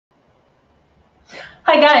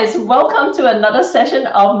Hi guys, welcome to another session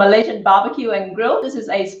of Malaysian Barbecue and Grill. This is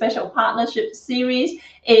a special partnership series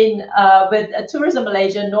with Tourism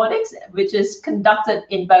Malaysia Nordics, which is conducted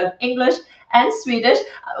in both English and Swedish.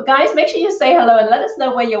 Guys, make sure you say hello and let us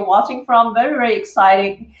know where you're watching from. Very, very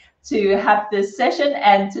exciting to have this session.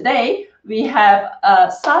 And today we have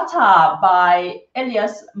Satar by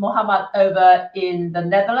Elias Mohd over in the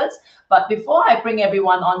Netherlands. But before I bring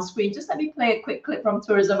everyone on screen, just let me play a quick clip from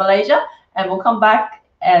Tourism Malaysia, and we'll come back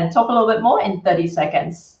and talk a little bit more in 30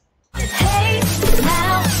 seconds. Hey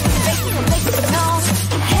now,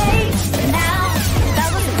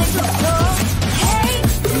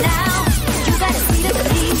 you gotta see the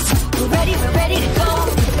beast. We're ready to go.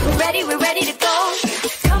 We're ready to go.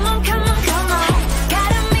 Come on,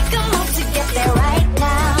 gotta make a move to get there right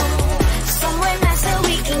now. Somewhere nice so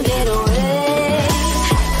we can get away.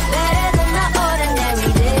 Better than the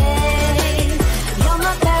ordinary day. You're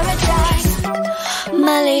my paradise.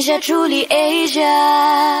 Malaysia, truly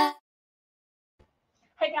Asia.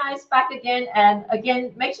 Hey guys, back again, and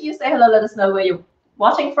again, make sure you say hello, let us know where you're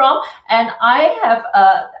watching from. And I have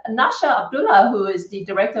Nasha Abdullah, who is the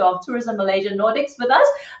Director of Tourism Malaysia Nordics with us.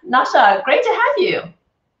 Nasha, great to have you.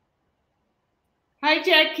 Hi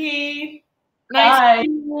Jackie, Hi. nice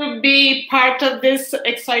to be part of this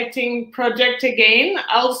exciting project again.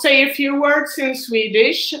 I'll say a few words in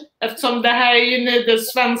Swedish eftersom det här är ju nu den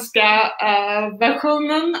svenska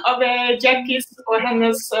versionen av Jackies och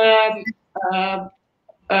hennes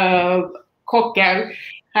kockar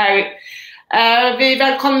här. Vi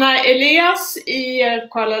välkomnar Elias i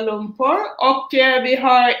Kuala Lumpur och vi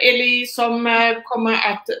har Eli som kommer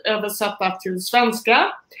att översätta till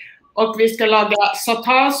svenska. Och vi ska laga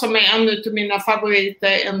Satar som är en av mina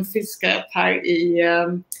favoriter, en fiskrätt här i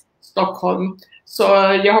Stockholm. Så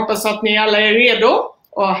jag hoppas att ni alla är redo.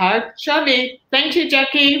 Och här kör vi. Thank you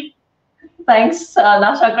Jackie. Thanks,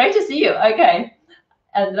 Nasha. Great to see you. Okay.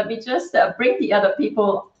 And let me just bring the other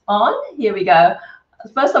people on. Here we go.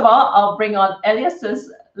 First of all, I'll bring on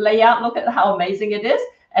Elias's layout. Look at how amazing it is.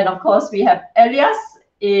 And of course, we have Elias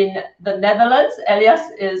in the Netherlands. Elias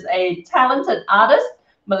is a talented artist,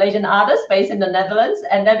 Malaysian artist based in the Netherlands.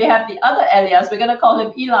 And then we have the other Elias. We're going to call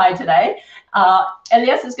him Eli today.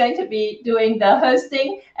 Elias is going to be doing the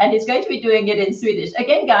hosting, and he's going to be doing it in Swedish.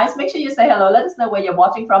 Again, guys, make sure you say hello. Let us know where you're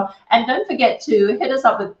watching from. And don't forget to hit us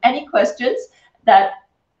up with any questions that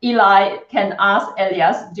Eli can ask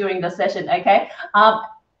Elias during the session, okay?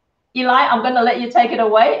 Eli, I'm going to let you take it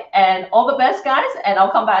away, and all the best, guys, and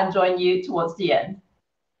I'll come back and join you towards the end.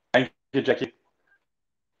 Thank you, Jackie.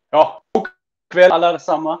 Ja, god kväll alla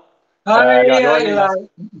samma. Hi, Eli. Eli.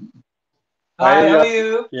 Hi, how are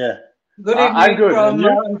you? Yeah. Good evening I'm good. from And you?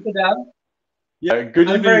 Amsterdam. Yeah, good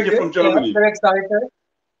I'm evening very here good. from Germany. Yeah, very excited.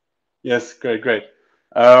 Yes, great.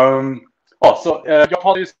 Så jag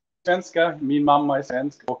pratar ju svenska, min mamma är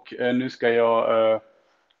svensk och nu ska jag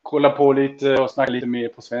kolla på lite och snacka lite mer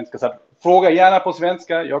på svenska. Så fråga gärna på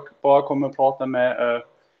svenska. Jag bara kommer att prata med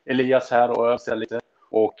Elias här och översätta lite.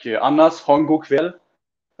 Och annars, ha en god kväll.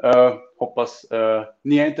 Hoppas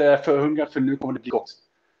ni är inte för hungriga för nu kommer det bli gott.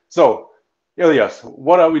 So, Elias,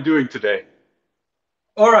 what are we doing today?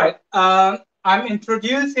 All right. I'm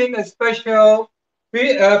introducing a special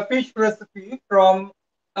fish recipe from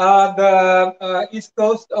the east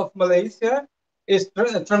coast of Malaysia. It's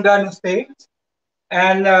Terengganu state.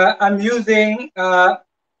 And I'm using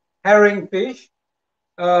herring fish.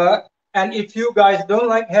 And if you guys don't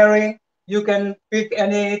like herring, you can pick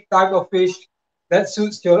any type of fish that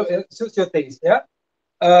suits your taste. Yeah.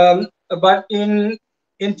 But in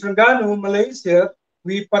Terengganu, Malaysia,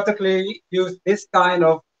 we particularly use this kind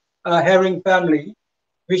of herring family,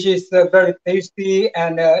 which is very tasty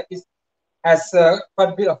and it has quite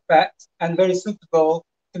a bit of fat and very suitable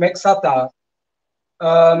to make satar.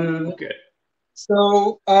 Okay.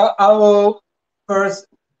 So I will first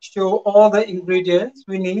show all the ingredients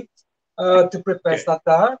we need to prepare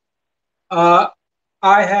satar.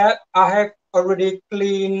 I have already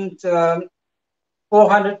cleaned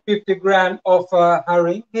 450 grams of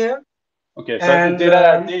herring here. Okej, så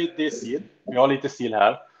det är sill. Vi har lite sill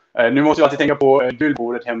här. Nu måste jag alltid tänka på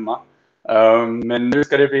julbordet hemma. Men nu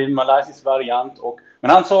ska det bli en malaysisk variant.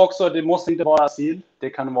 Men han sa också att det måste inte vara sill. Det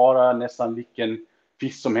kan vara nästan vilken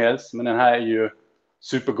fisk som helst. Men den här är ju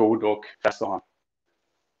supergod och fräsch.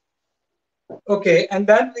 Okay, and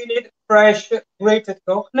then we need fresh grated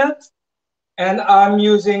coconut. And I'm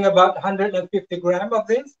using about 150 grams of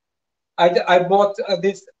this. I bought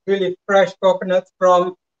this really fresh coconut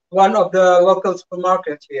from one of the local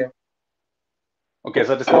supermarkets here. Okej,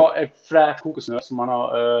 så det ska vara fräsch kokosnöt som man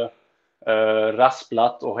har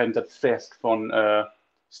rasplat och hämtat fläsk från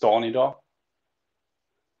stan idag.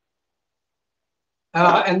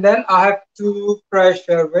 And then I have 2 fresh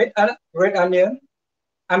red onion.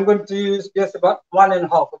 I'm going to use just about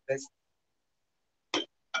 1.5 of this.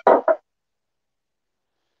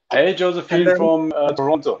 Hey, Josephine then- from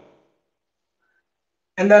Toronto.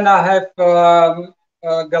 And then I have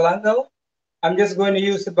galangal. I'm just going to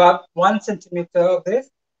use about 1 centimeter of this,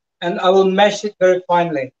 and I will mash it very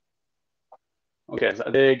finely. Okej, så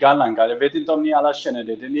det är galangal. Jag vet inte om ni alla känner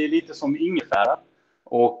det. Den är lite som ingefära.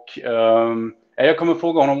 Och jag kommer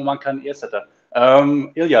fråga honom om man kan ersätta.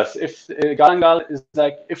 Elias, if galangal is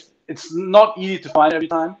like, if it's not easy to find every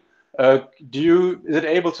time, is it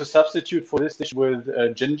able to substitute for this dish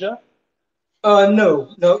with ginger? No,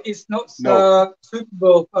 it's not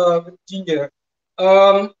suitable with ginger.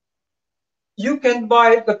 You can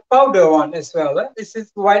buy the powder one as well. This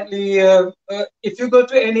is widely, if you go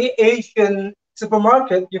to any Asian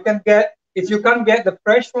supermarket, you can get, if you can't get the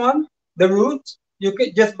fresh one, the roots, you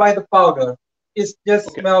can just buy the powder. It's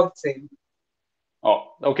just smells same.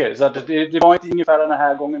 Ja, okej, så att det var inte ungefär den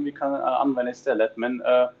här gången vi kan använda istället. Men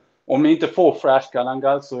om ni inte får fresh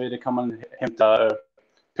galangal så kan man hämta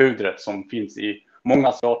pudret som finns i många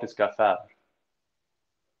asiatiska affärer.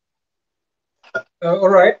 All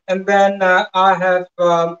right, and then I have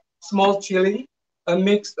small chili, a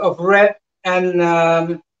mix of red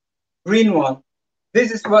and green one.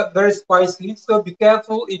 This is very spicy, so be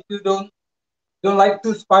careful if you don't like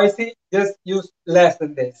too spicy. Just use less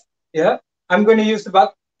than this. Yeah, I'm going to use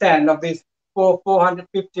about 10 of this for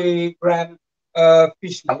 450 gram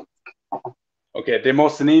fish meat. Okej, det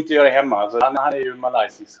måste ni inte göra hemma. Alltså, han är ju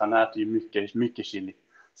malaysisk, han äter ju mycket chili.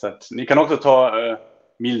 Så att ni kan också ta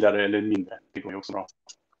mildare eller mindre. Det går ju också bra.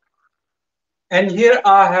 And here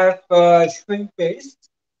I have shrimp paste.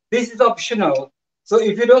 This is optional. So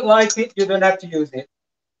if you don't like it, you don't have to use it.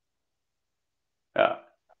 Ja.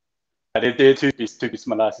 Det är typiskt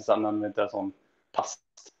malaysisk att använda sån past.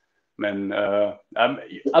 Men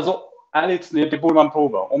alltså ärligt, det borde man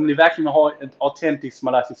prova. Om ni verkligen har en autentisk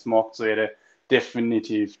malaysisk smak så är det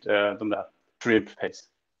definitivt de där shrimp paste.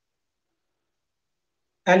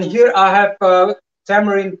 And here I have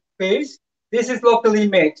tamarind paste. This is locally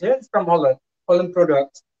made. Yeah? It's from Holland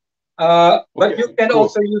products. But you can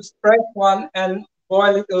also use fresh one and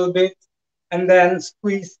boil it a little bit and then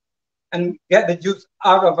squeeze and get the juice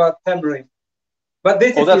out of a tamarind. But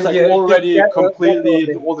this is that's like already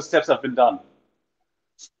completely, all the steps have been done.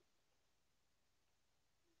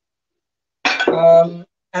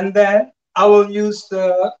 And then I will use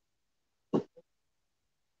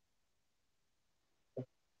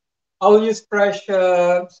fresh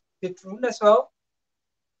citron as well.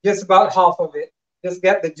 Just about half of it. Just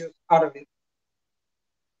get the juice out of it.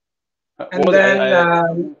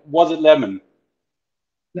 And was it lemon?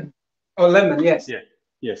 Oh, lemon, yes. Yeah,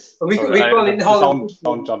 yes. We call it Holland.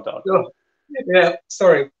 Sound jumped out. So, yeah,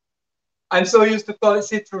 sorry. I'm so used to call it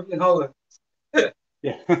citron in Holland.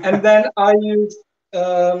 Yeah. And then I use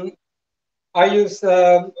what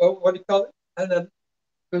do you call it? And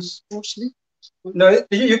parsley. No,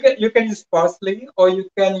 you can use parsley or you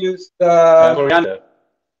can use the coriander.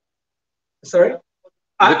 Sorry.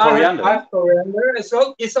 Coriander. I have coriander as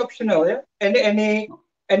well. It's optional, yeah.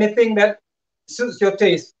 Anything that suits your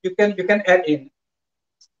taste, you can add in.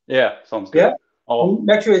 Yeah, sounds good. Yeah. Ja.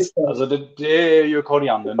 Make sure it's alltså det är ju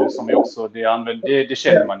koriander nu som vi också det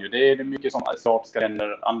känner man ju. Det är mycket som asiatiska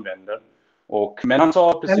länder använder. Men han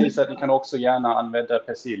sa precis att ni kan också gärna använda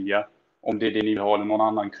persilja om det är det ni vill ha eller någon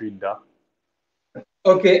annan krydda.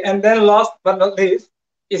 Okay, and then last but not least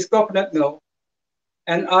is coconut milk.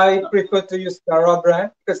 And I prefer to use Tara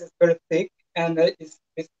brand because it's very thick and it's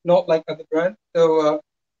not like other brands. So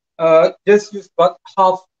just use about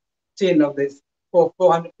half tin of this for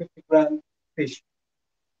 450 gram fish.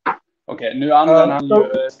 Okej, nu använder han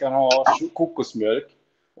ju, ska han ha kokosmjölk.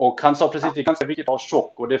 Och han sa precis att det är ganska viktigt att ha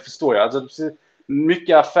tjock, och det förstår jag. Alltså,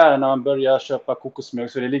 mycket affärer när man börjar köpa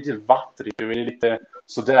kokosmjölk så är det lite vattrigt, det är lite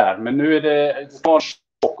sådär. Men nu är det bara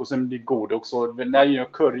tjock och sen blir det god också. När jag gör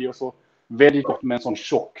curry och så, väldigt gott med en sån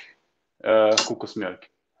tjock kokosmjölk.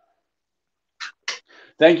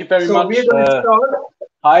 Thank you very much.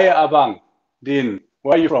 Hi Abang, Din,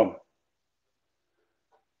 where are you from?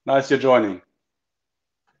 Nice you're joining.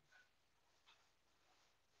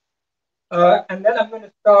 And then I'm going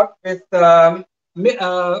to start with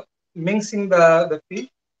mincing the fish,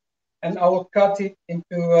 and I will cut it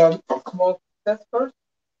into small pieces first.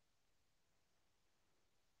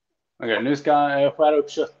 Okej, nu ska jag skära upp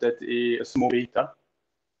köttet i små bitar.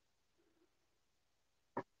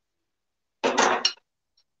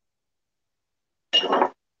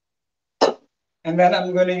 And then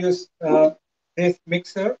I'm going to use this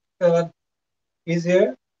mixer,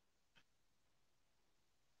 easier.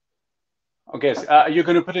 Okay, so, you're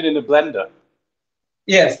going to put it in the blender?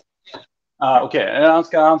 Yes. Okej,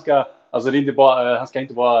 alltså det är inte bara, han ska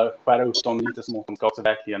inte bara skära upp dem lite smått, de ska också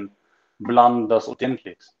verkligen blandas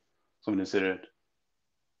ordentligt, som det ser ut.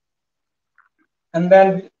 And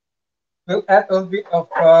then we'll add a bit of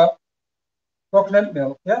coconut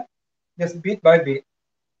milk, yeah? Just bit by bit.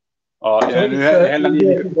 Ja, So nu it's, häller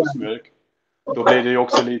ni i kokosmjölk. Då blir det ju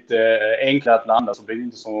också lite enklare att blanda, så blir det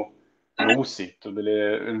inte så mosigt. Då blir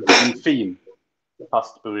det en fin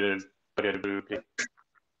past börjar det bli.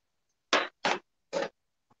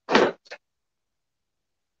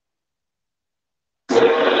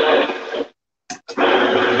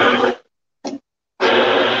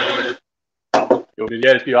 Jo, det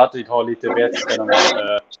hjälper ju alltid att ha lite vätska när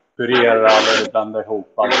man purerar eller blandar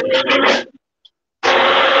ihop allt.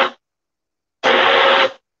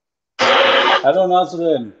 Hello,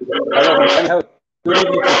 Nazrin. Hello, good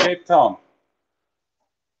evening to Cape Town.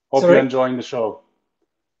 Hope you're enjoying the show.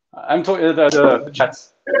 I'm talking the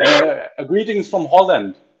chats. Greetings from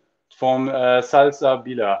Holland, from Salsa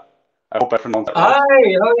Bila. I hope I pronounced that right.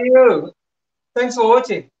 Hi, how are you? Thanks for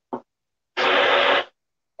watching.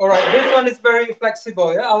 All right, this one is very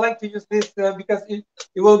flexible. Yeah, I like to use this because it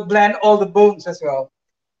will blend all the bones as well.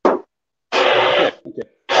 Okay.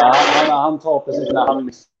 Han tar precis när han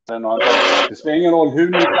mixar den och han tar. Det spelar ingen roll hur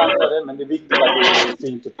ni plantar det, men det är viktigt att det är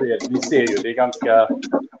fint och pred. Ni ser ju,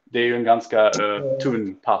 det är ju en ganska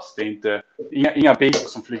tunn pass. Det är inte inga bitar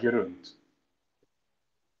som flyger runt.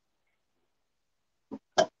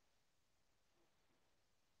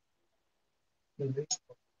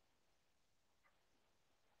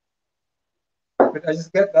 But I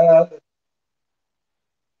just get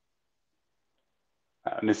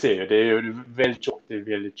Ni ser ju, det är ju väldigt tjockt. Det är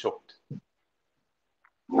väldigt tjockt.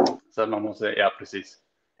 Så att man måste, ja precis,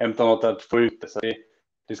 hämta något att få ut det. Så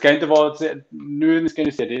det ska inte vara, nu ska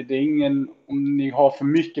ni se, det är ingen, om ni har för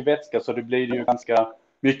mycket vätska så det blir ju ganska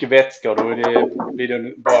mycket vätska och då blir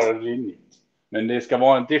det bara rinnigt. Men det ska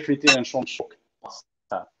vara definitivt en sån tjock pass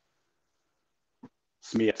här.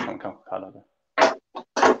 Smet som man kanske kallar det.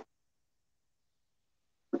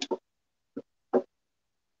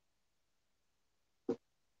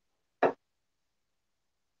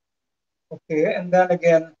 okay, and then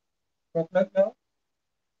again, coconut milk.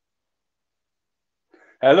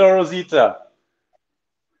 Hello, Rosita.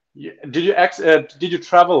 Did you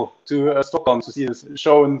travel to Stockholm to see this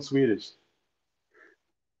show in Swedish?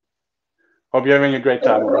 Hope you're having a great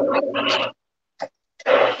time.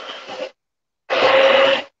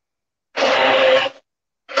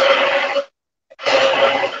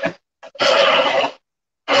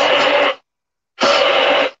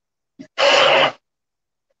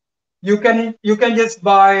 You can just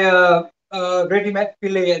buy ready-made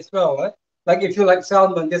fillet as well, right? Like if you like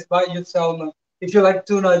salmon, just buy your salmon. If you like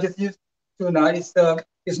tuna, just use tuna.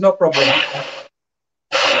 It's no problem.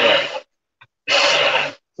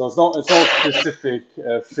 So it's not specific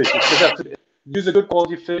fish. You just have to use a good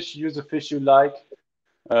quality fish. Use a fish you like,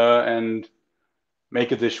 and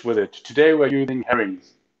make a dish with it. Today we're using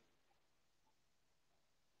herrings.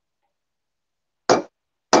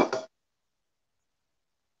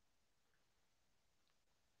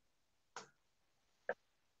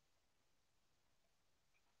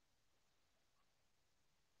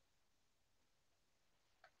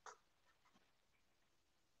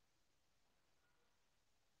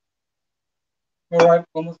 All right,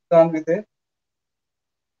 almost done with it.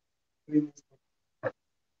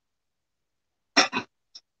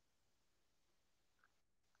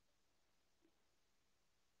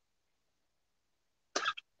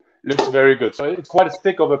 Looks very good. So it's quite a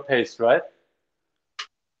thick of a paste, right?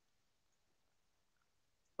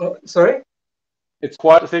 Oh, sorry? It's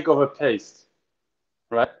quite thick of a paste,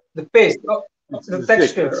 right? The paste, the texture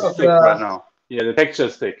thick. It's of thick right now. Yeah, the texture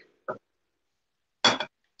is thick.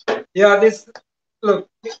 Yeah, look,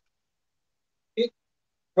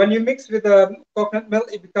 when you mix with the coconut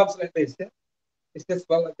milk, it becomes like this. Yeah, it's just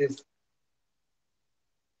about like this.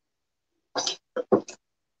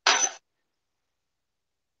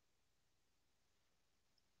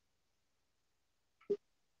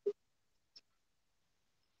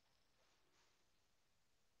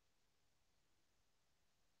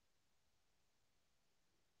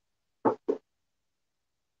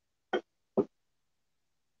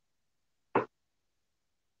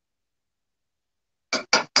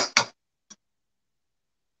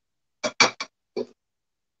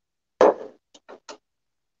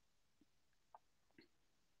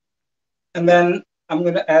 And then I'm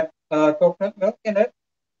going to add coconut milk in it.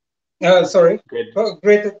 Sorry,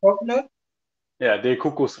 grated coconut. Ja, det är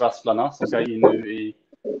kokosrasplarna som ska in nu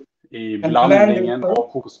i blandningen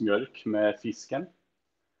av kokosmjölk med fisken.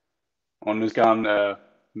 Och nu ska han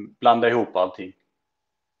blanda ihop allting.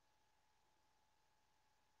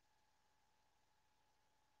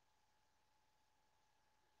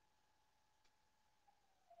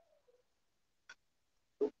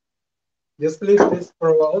 Just leave this for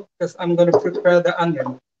a while because I'm going to prepare the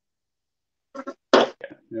onion.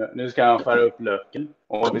 Nu ska han skära upp löken.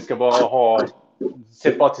 Och vi ska bara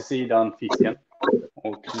sätt bara till sidan fisken.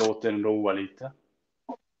 Och låt den roa lite.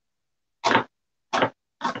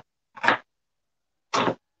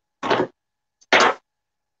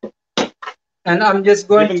 And I'm just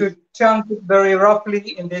going to chunk it very roughly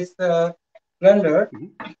in this blender.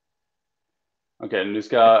 Okej, nu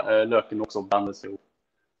ska löken också blandas ihop.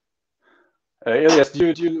 Elias,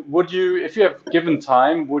 would you, if you have given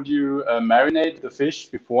time, would you marinate the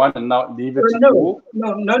fish before and not leave it to cool?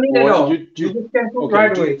 No need at all. You just can cook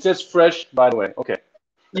right away. Just fresh right away. Okay.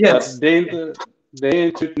 Yes. Det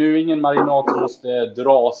är typ nu ingen marinad som måste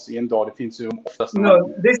dras i en dag. Det finns ju oftast.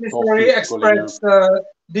 No, this is very express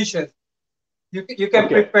dishes. You can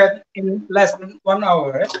prepare in less than 1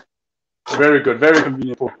 hour. Right? Very good, very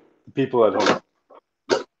convenient for people at home.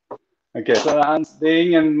 Okej, så det är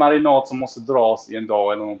ingen marinad som måste dras i en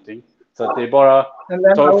dag eller någonting. Så att det är bara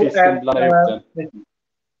ta fisken, blanda ihop den.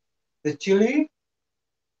 The chili,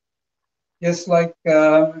 just like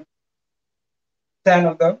 10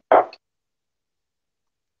 of them.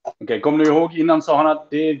 Okej, kommer ni ihåg innan sa han att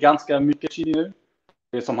det är ganska mycket chili nu.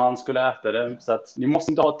 Det är som han skulle äta det. Så att ni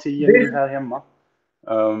måste inte ha 10 nu här hemma.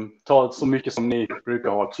 Ta så mycket som ni brukar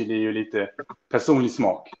ha. Chili är ju lite personlig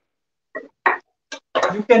smak.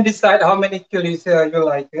 You can decide how many chilies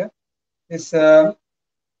you like. Yeah?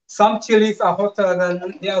 Some chilies are hotter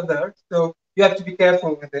than the others, so you have to be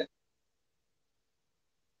careful with it.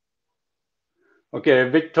 Okay,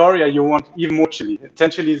 Victoria, you want even more chili.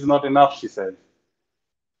 10 chili is not enough, she said.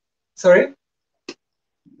 Sorry?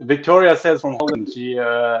 Victoria says from Holland,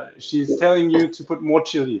 she's telling you to put more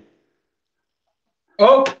chili.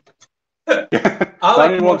 Oh!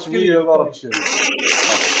 I want really a lot of chili.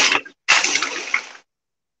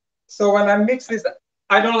 So when I mix this,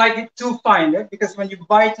 I don't like it too fine, because when you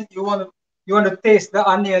bite it, you want to taste the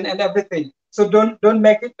onion and everything. So don't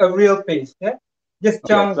make it a real paste. Yeah? Just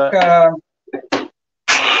chunk.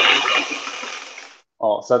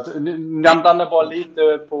 Ja, så att jag blandar bara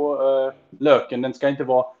lite på löken. Det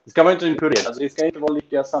ska vara inte en puré. Alltså det ska inte vara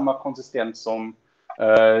lika samma konsistens som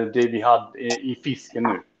det vi hade i fisken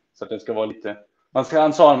nu. Så att det ska vara lite.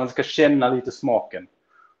 Han sa att man ska känna lite smaken.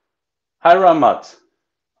 Hi Ramat.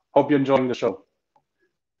 Hope you're enjoying the show.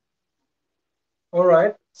 All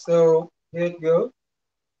right, so here it goes.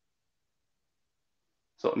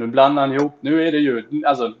 Så nu blandar han ihop. Nu är det ju,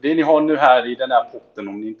 alltså det ni har nu här i den här potten,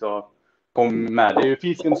 om ni inte har kommit med. Det är ju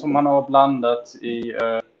fisken som han har blandat i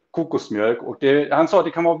kokosmjölk. Och han sa att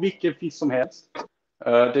det kan vara vilken fisk som helst.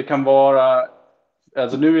 Det kan vara,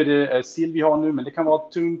 alltså nu är det sill vi har nu, men det kan vara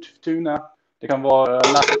tuna. Det kan vara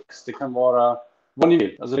lax, det kan vara vad ni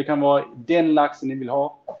vill. Alltså det kan vara den laxen ni vill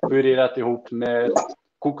ha. Då är det rätt ihop med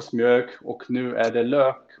kokosmjölk. Och nu är det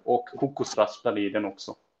lök och kokosrasplar i den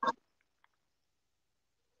också.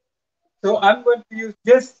 So I'm going to use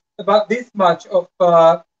just about this much of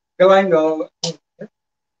galangal.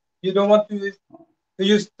 You don't want to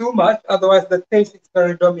use too much, otherwise the taste is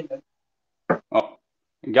very dominant. Ja.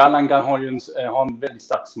 Galangal har ju en väldigt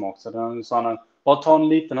stark smak. Så den sa han, bara ta en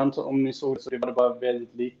liten, om ni såg så det var bara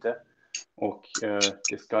väldigt lite. Och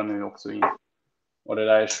det ska nu också in. Och det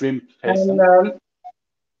där är shrimp paste.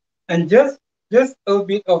 And just a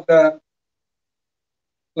bit of the,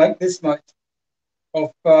 like this much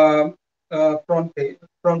of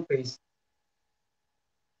prawn paste.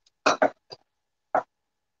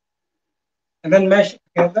 And then mash it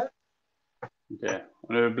together. Okej,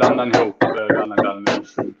 och nu blandar ni ihop galangal med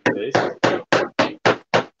shrimp paste.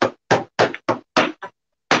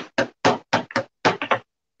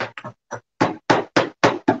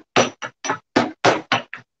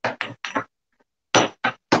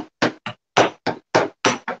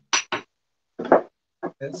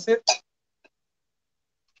 That's it.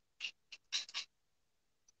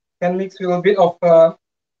 Can mix with a bit of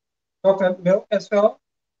coconut milk as well.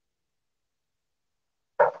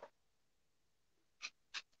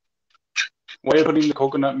 Why are you putting the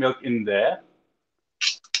coconut milk in there?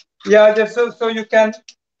 Yeah, just so you can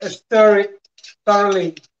stir it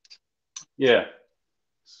thoroughly. Yeah.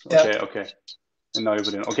 Okay. And now you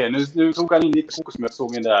put in. Okej, nu tog han in lite kokosmjölk,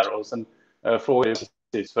 såg in där, och sen frågade jag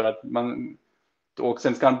precis för att man. Och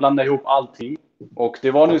sen ska han blanda ihop allting. Och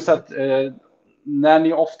det var nu så att när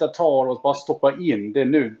ni ofta tar och bara stoppar in det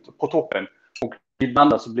nu på toppen. Och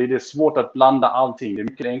blandat så blir det svårt att blanda allting. Det är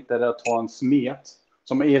mycket enklare att ta en smet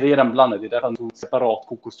som är redan blandad. Det är därför han tog separat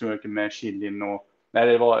kokosmjölk med chilin och nej,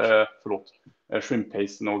 det var shrimp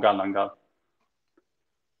paste och galangal.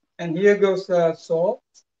 And here goes salt.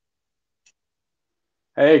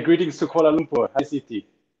 Hey, greetings to Kuala Lumpur. Hi, City.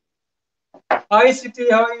 Hi,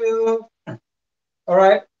 City. How are you? All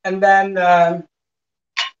right, and then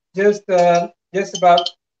just about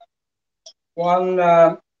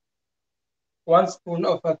one spoon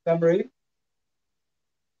of tamarind.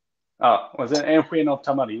 Och sen en sken av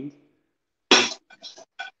tamarind.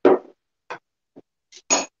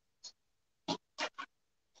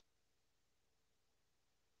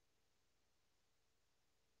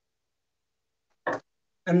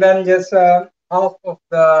 And then just half of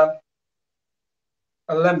the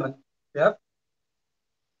lemon. Yep.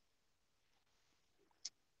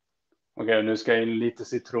 Okej, nu ska jag in lite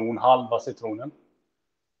citron, halva citronen.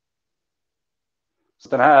 Så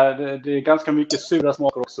den här, det är ganska mycket sura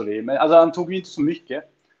smaker också i. Men alltså han tog ju inte så mycket.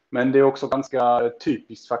 Men det är också ganska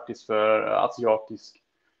typiskt faktiskt för asiatisk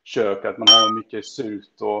kök att man har mycket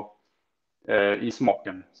surt och i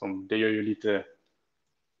smaken. Som det gör ju lite,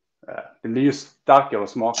 det blir ju starkare och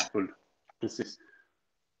smakfull. Precis.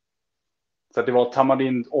 Så det var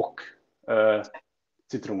tamarind och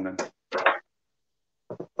citronen.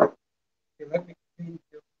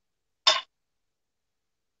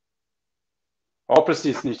 Ja,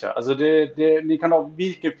 precis Nisha. Alltså ni kan ha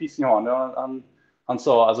vilken fisk ni har. Han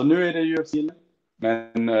sa, alltså nu är det ju sill,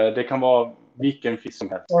 men det kan vara vilken fisk som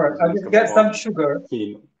helst. All right, I'll just get some sugar.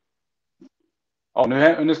 Fin. Ja,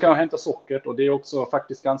 nu ska jag hämta sockret och det är också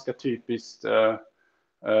faktiskt ganska typiskt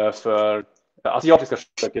för asiatiska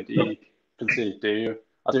köket i princip. Det är ju,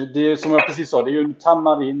 alltså det är, som jag precis sa, det är ju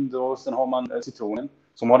tamarind och sen har man citronen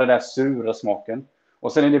som har den där sura smaken.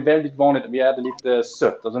 Och sen är det väldigt vanligt att vi äter lite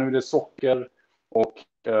sött. Alltså nu är det socker och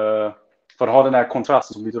för att ha den här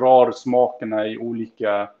kontrasten så vi drar smakerna i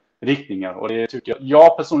olika riktningar. Och det tycker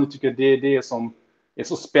jag personligen tycker det är det som är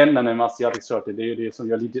så spännande med asiatisk kök. Det är det som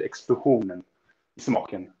gör lite explosionen i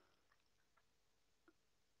smaken.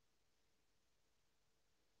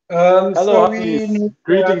 Hello,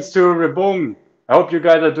 greetings to Rebung. I hope you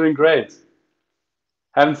guys are doing great.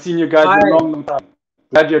 Haven't seen you guys in a long time.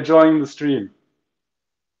 Glad you're joining the stream.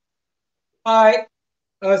 Hi.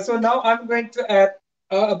 So now I'm going to add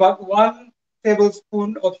about 1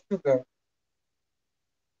 tablespoon of sugar.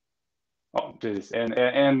 Ja, precis.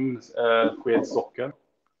 En sked socker.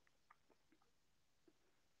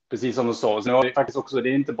 Precis som du sa. Sen har vi faktiskt också, det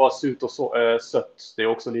är inte bara surt och sött. Det är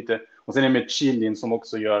också lite, och sen är det med chilin som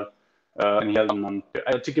också gör en helt annan.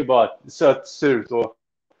 Jag tycker bara att sött, surt och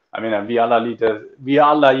jag menar, vi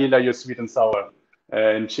alla gillar ju sweet and sour.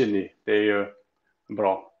 En chili, det är ju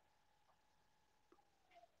bra.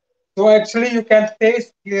 So actually you can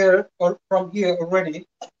taste here or from here already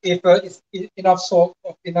if it's enough salt,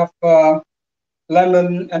 enough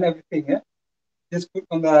lemon and everything. Yeah? Just put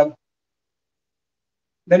on the,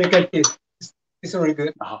 then you can taste. It's really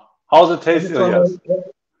good. How's it tasting? Yes.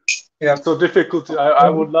 Yeah. So difficult. I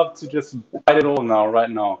would love to just bite it all now, right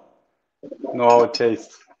now. Know how it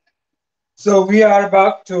tastes. So we are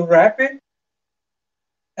about to wrap it.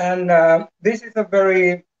 And this is a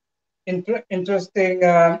very interesting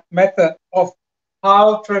method of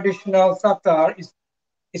how traditional Satar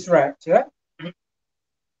is wrapped. Yeah.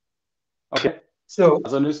 Okay. So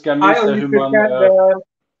alltså, nu ska jag I only prepared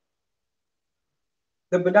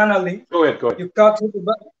the banana leaf. Go ahead. You cut it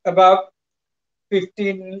about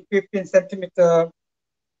 15 centimeter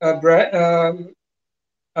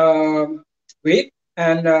width,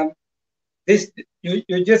 and this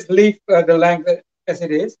you just leave the length as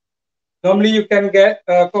it is. Normally you can get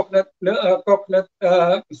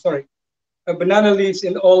banana leaves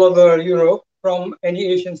in all over Europe from any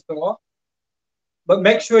Asian store. But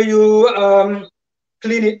make sure you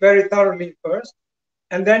clean it very thoroughly first.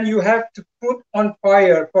 And then you have to put on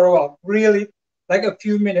fire for a while, really like a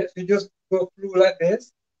few minutes. You just go through like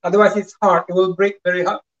this. Otherwise it's hard. It will break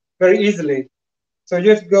very easily. So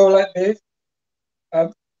just go like this,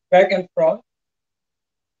 back and front,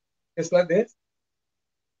 just like this.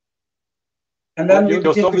 And then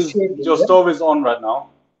your stove is on right now.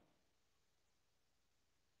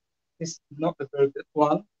 It's not a very good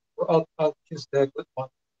one. I'll choose the good one.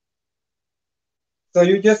 So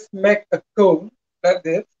you just make a cone like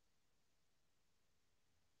this.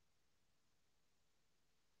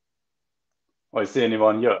 Och ser ni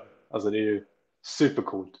vad han gör? Alltså det är ju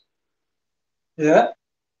supercoolt. Yeah,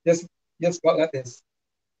 just go like this.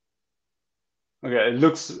 Okay, it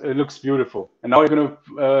looks beautiful. And now you're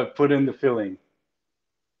gonna put in the filling.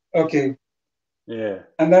 Okay. Yeah.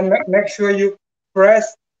 And then make sure you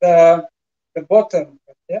press the bottom.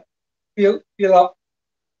 Yeah, fill up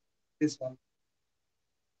this one.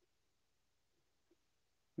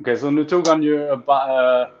 Okej, så nu tog han ju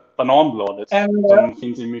bananbladet som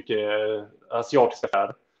finns i mycket asiatiska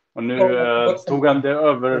färd. Och nu tog han det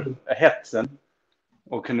över hetsen.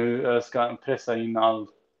 Och nu ska han pressa in all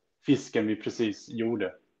fisken vi precis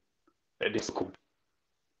gjorde. Det är så coolt.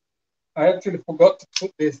 I actually forgot to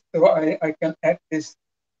put this, so I can add this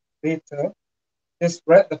later. Just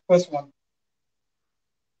read the first one.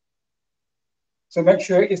 So make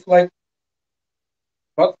sure it's like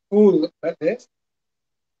about full like this.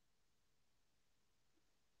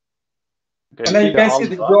 Okay, and then you can see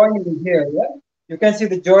the joining here, yeah? You can see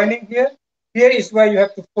the joining here. Here is where you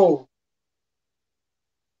have to fold.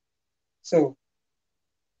 So,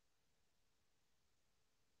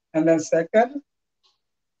 and then second,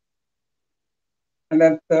 and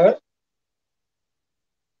then third,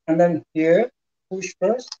 and then here, push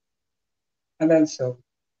first, and then so.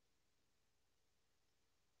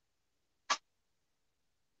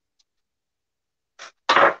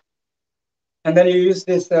 And then you use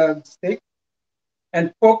this stick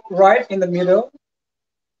and poke right in the middle.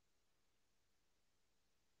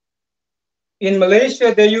 In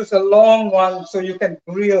Malaysia, they use a long one so you can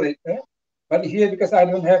grill it. Eh? But here, because I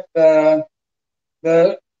don't have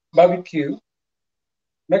the BBQ,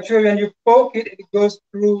 make sure when you poke it, it goes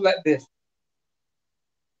through like this.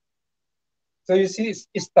 So you see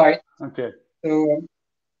it's tight. Okay.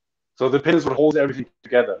 So the pins will hold everything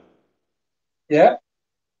together. Yeah.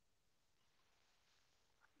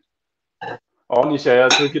 Ja, ni tjejer,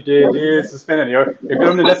 jag tycker det är så spännande. Jag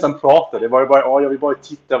glömde nästan prata. Det var ju bara, jag vill bara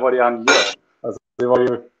titta vad det är han gör. Alltså,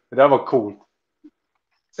 det där var coolt.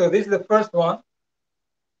 So this is the first one.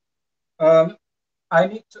 I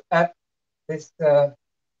need to add this.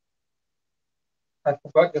 I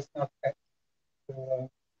forgot just now.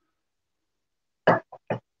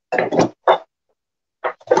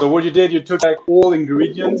 So what you did, you took like all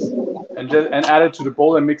ingredients and added to the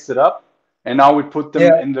bowl and mixed it up. And now we put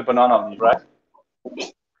them in the banana leaf, right?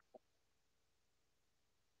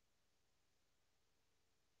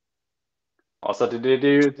 Alltså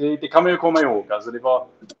det kan man ju komma ihåg. Alltså det var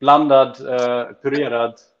blandad,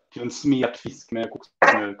 purerad till en smet fisk med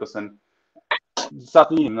kokosmjölk och sen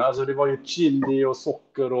satt in. Alltså det var ju chili och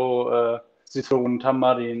socker och citron,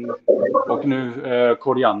 tamarin och nu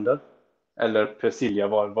koriander eller persilja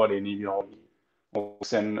vad det är ni vill ha. Och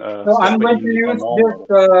sen so I'm going to use this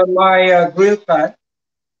my grill pan.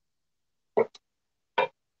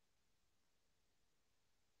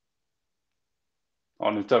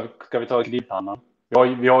 Ja, nu ska vi ta grillpannan.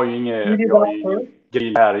 Vi har ju ingen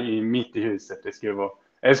grill här mitt i huset. Det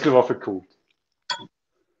skulle vara för coolt.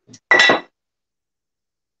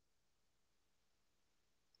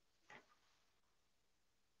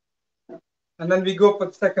 And then we go for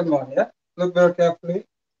the second one, yeah? Look very carefully.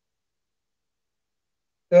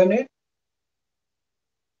 Turn it.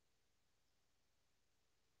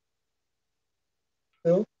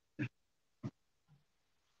 So.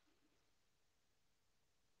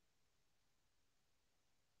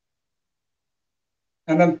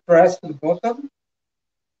 And then press to the bottom.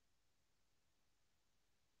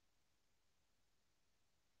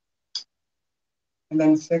 And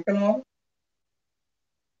then second one.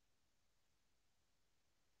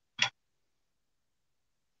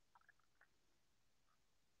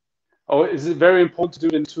 Oh, is it very important to do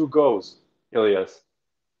it in 2 goes, Elias?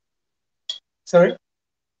 Sorry?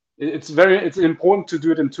 It's important to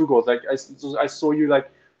do it in 2 goes. Like I saw you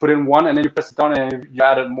like put in one and then you press it down and you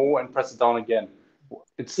added more and press it down again.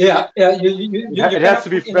 It has to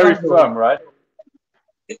be very firm, right?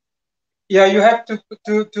 Yeah, you have to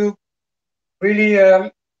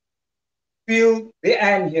really feel the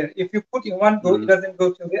end here. If you put in one go, it doesn't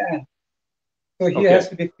go to the end. So here has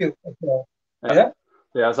to be filled as well. Yeah.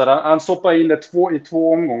 Ja, så han stoppar in det i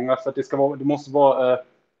två omgångar för att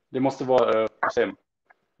det måste vara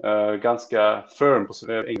ganska firm på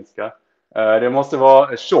engelska. Det måste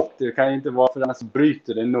vara tjockt. Det kan inte vara för annars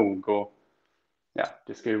bryter det nog och ja,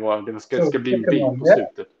 det ska bli en bit på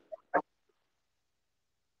slutet.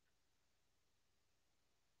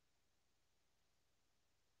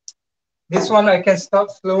 This one I can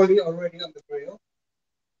start slowly already on the grill.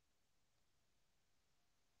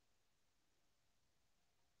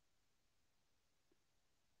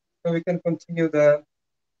 So we can continue the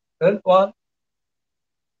third one.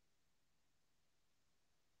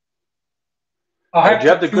 Do you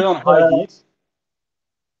have the grill on high heat?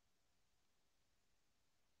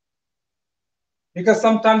 Because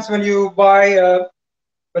sometimes when you buy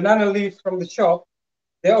banana leaves from the shop,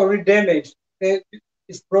 they're already damaged.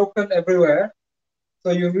 It's broken everywhere.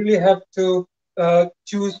 So you really have to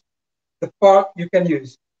choose the part you can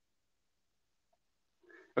use.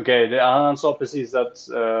 Okej, han sa precis att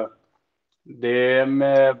det är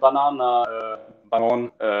med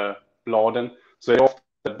bananbladen så är det ofta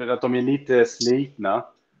att de är lite slitna.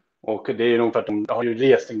 Och det är nog för att de har ju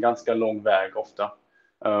rest en ganska lång väg ofta.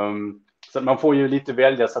 Så att man får ju lite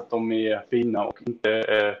välja så att de är fina och inte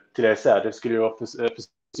till det isär. Det skulle ju vara för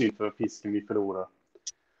synd för fisken vi förlorar.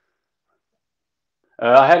 I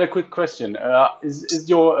had a quick question. Is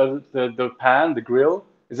your the pan, the grill,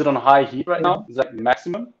 is it on high heat right now? Is that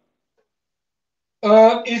maximum?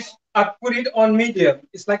 I put it on medium.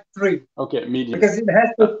 It's like 3. Okay, medium. Because it has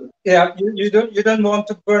to. Yeah, you don't want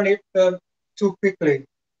to burn it too quickly.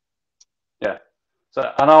 Yeah. Så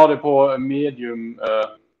han har det på medium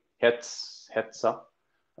hetsa.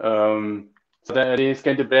 Så det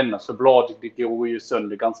ska inte brännas. För blad det går ju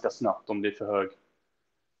sönder ganska snabbt om det är för hög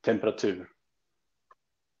temperatur.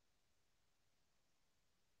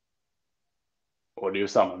 Och det är ju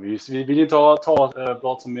samma. Vi vill inte ta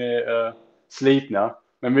blad som är slitna.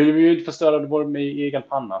 Men vi vill ju inte förstöra det både med egen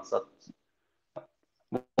panna. Så att,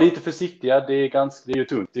 var lite försiktiga. Det är ju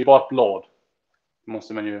tunt. Det är bara ett blad. Det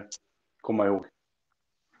måste man ju komma ihåg.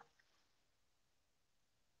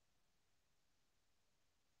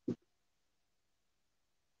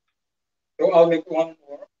 So I'll make one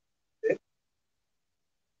more.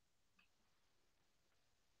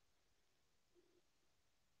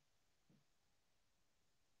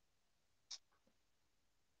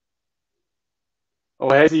 Oh,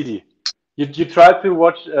 hey, Sidi. You tried to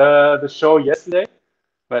watch the show yesterday,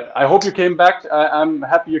 but I hope you came back. I'm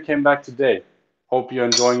happy you came back today. Hope you're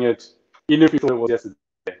enjoying it, even if you thought it was yesterday.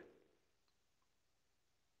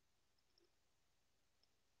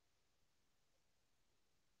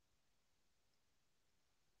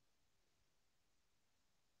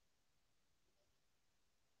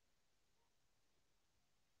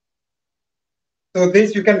 So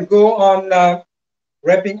this you can go on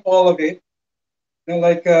wrapping all of it. You know,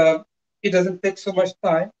 like it doesn't take so much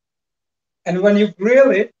time. And when you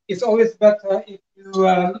grill it, it's always better if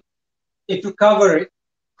you cover it.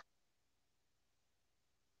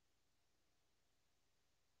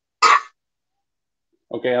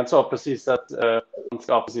 Okej, han sa precis att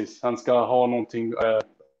han ska ha någonting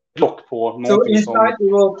lock på någonting so inside som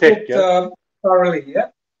you will täcker. cook thoroughly, yeah.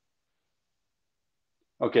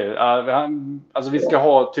 Okej, alltså vi ska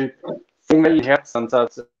ha typ fånga in hetsen så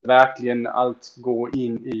att verkligen allt går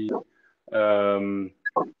in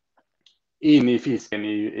i fisken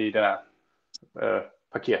i det här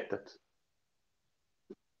paketet.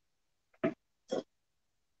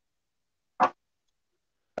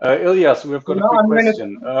 Elias, we've got a quick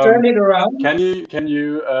question. Turn it around. Can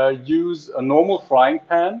you use a normal frying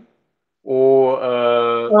pan or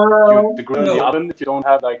the grill in the oven if you don't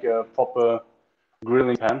have like a proper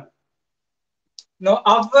grilling pan? No,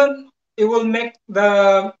 oven, it will make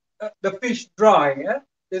the fish dry. Yeah,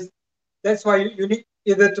 that's why you need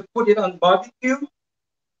either to put it on barbecue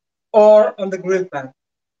or on the grill pan.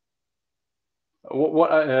 What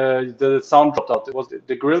the sound dropped out. Was it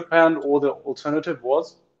the grill pan or the alternative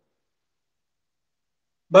was?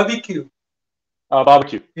 Barbecue.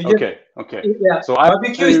 Barbecue. Okay. Yeah. So I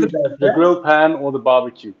barbecue is the best. The grill pan or the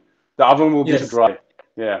barbecue. The oven will be too dry.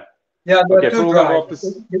 Yeah. Yeah, they're too frågan dry. var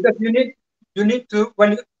Because you need to,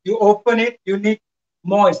 when you open it, you need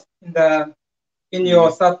moist in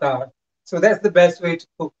your satar. So that's the best way to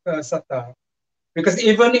cook satar. Because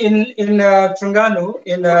even in Terengganu,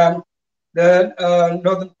 in the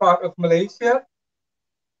northern part of Malaysia,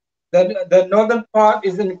 the northern part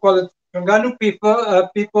is in quality. Terengganu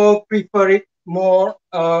people prefer it more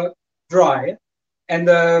dry, and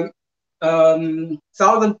the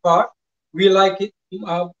southern part we like it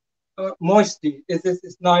moisty.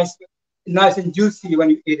 It's nice and juicy when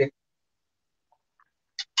you eat it.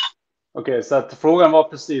 Okej, så att frågan var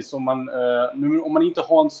precis om man inte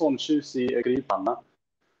har en sån tjusig grillpanna,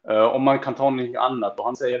 om man kan ta något annat. Och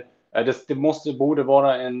han säger det borde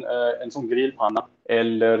vara en sån grillpanna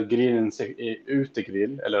eller grillens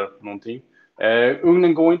utegrill eller någonting.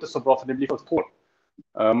 Ugnen går inte så bra för det blir för torrt.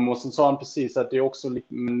 Och sen sa han precis att det är också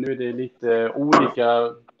nu är det lite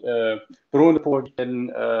olika beroende på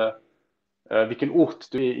vilken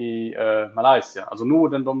ort du är i Malaysia. Alltså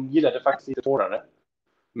Norden, de gillar det faktiskt lite torrare.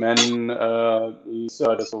 Men i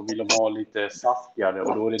söder så vill de ha lite saftigare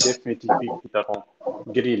och då är det definitivt viktigt att ha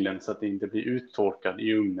grillen så att det inte blir uttorkad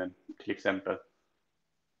i ugnen till exempel.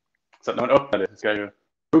 Så att när man öppnar det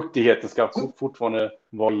fuktigheten ska fortfarande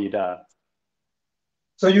vara i där.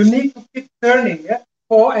 So you need to keep turning,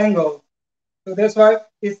 4 angles. So that's why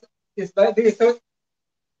it's like this. So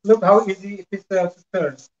Look how easy it is to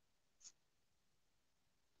turn.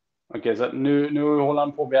 Okej, så nu håller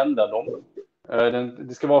han på att vända dem.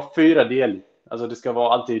 Det ska vara 4 del. Alltså det ska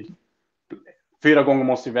vara alltid 4 gånger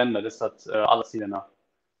måste vi vända det så att alla sidorna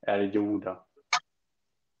är gjorda.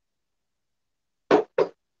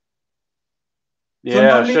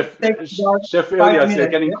 Yeah, Chef Elias,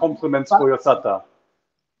 you're getting compliments for your Satar.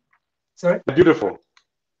 Sorry? Beautiful.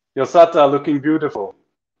 Your Satar looking beautiful.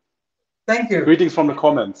 Thank you. Greetings from the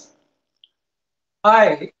comments.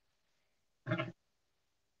 Hi.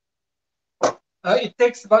 It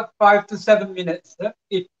takes about 5 to 7 minutes.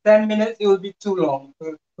 If 10 minutes, it will be too long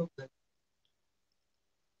to cook it.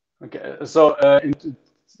 Okay, so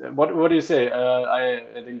what do you say? I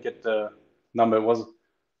didn't get the number. It was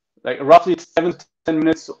like roughly 7 to 10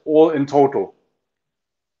 minutes all in total.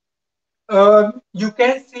 You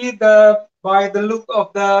can see by the look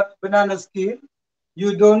of the banana skin.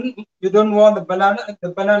 You don't want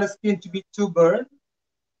the banana skin to be too burnt.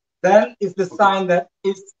 Then it's the sign that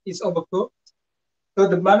it's overcooked. So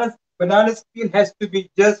the banana skin has to be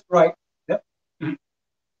just right. Yeah?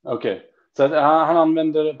 Okej, så han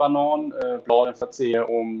använder bananbladen för att se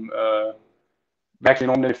om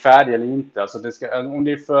verkligen om det är färdigt eller inte. Alltså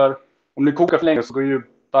om det kokar för länge så går ju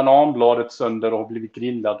bananbladet sönder och har blivit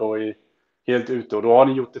grillad och är helt ute. Och då har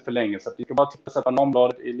ni gjort det för länge. Så att vi ska bara titta så att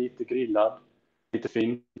bananbladet är lite grillad, lite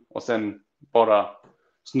fin och sen bara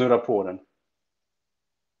snurra på den.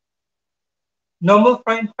 Normal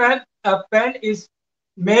frying pan is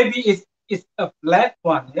maybe it's a flat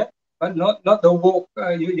one, yeah, but not the wok.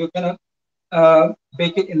 You cannot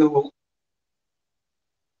bake it in the wok.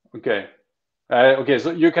 Okay. Okay,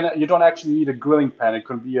 so you don't actually need a grilling pan. It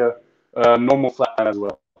could be a normal flat pan as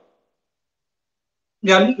well.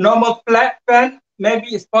 Yeah, normal flat pan maybe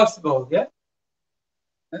it's possible, yeah.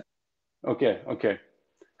 Okay.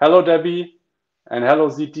 Hello Debbie, and hello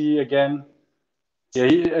ZT again.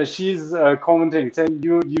 Yeah, she's commenting saying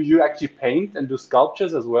you actually paint and do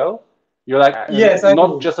sculptures as well. You're like yes,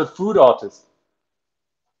 not just a food artist.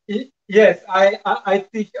 Yes, I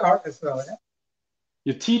teach art as well. Yeah?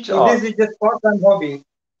 You teach so art. This is just part-time hobby.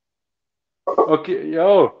 Okay,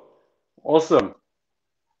 yo, awesome.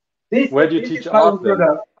 Where do you teach art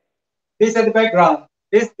then? This at the background.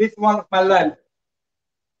 This one of my land.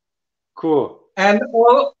 Cool. And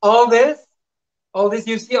all this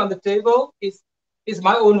you see on the table is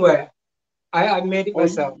my own work. I made it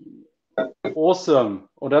myself. Awesome.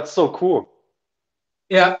 Oh, that's so cool.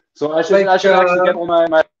 Yeah. So I should actually get all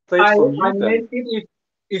my plates from you then. Make it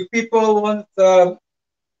if people want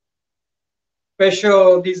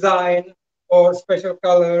special design or special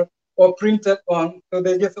color or printed one, so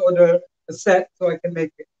they just order a set so I can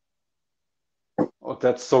make it. Oh,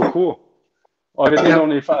 that's so cool. Och jag vet inte om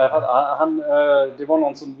ni, det var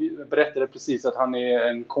någon som berättade precis att han är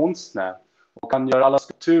en konstnär och han gör alla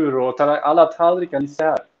skulpturer och alla tallrikar ni ser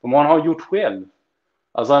här. De han har gjort själv.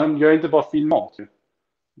 Alltså han gör inte bara fin mat.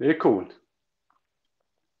 Det är coolt.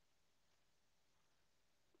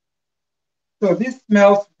 So this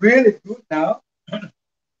smells really good now.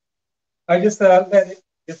 I just let it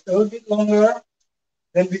just a little bit longer.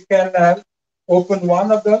 Then we can open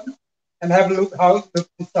one of them and have a look how it looks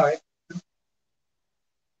inside.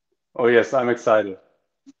 Oh yes, I'm excited.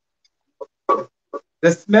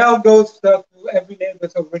 The smell goes to every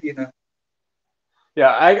neighbor's already now.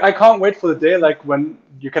 Yeah, I can't wait for the day like when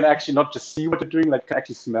you can actually not just see what you're doing, like can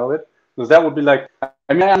actually smell it. Because that would be like,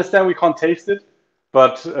 I mean, I understand we can't taste it,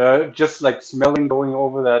 but just like smelling going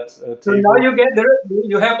over that table. So now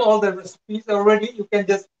you have all the recipes already. You can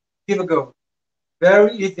just give a go.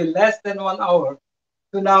 Very easy, less than 1 hour.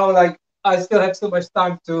 So now, like, I still have so much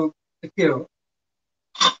time to kill.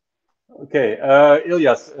 Okay,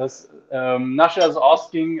 Elias, Nasha is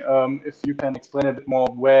asking if you can explain a bit more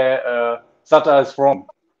where Satar is from.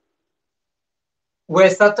 Where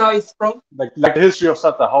Satar is from? Like the history of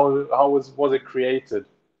Satar. How was it created?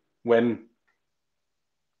 When?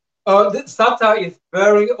 The Satar is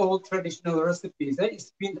very old traditional recipes.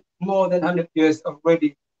 It's been more than 100 years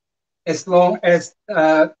already. As long as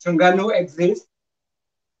Terengganu exists,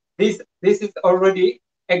 this is already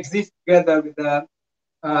exists together with the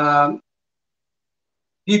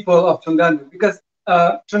people of Terengganu, because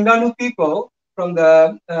Terengganu people from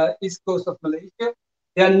the east coast of Malaysia,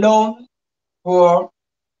 they are known for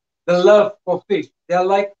the love for fish. They are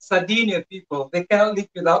like Sardinia people. They cannot live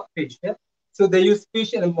without fish. Yeah? So they use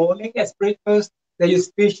fish in the morning as breakfast. They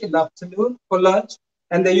use fish in the afternoon for lunch,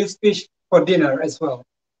 and they use fish for dinner as well.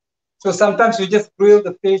 So sometimes you just grill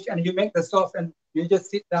the fish and you make the sauce and you just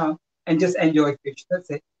sit down and just enjoy fish. That's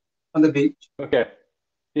it, on the beach. Okay.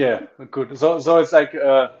 Yeah, good. So it's like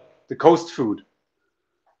the coast food.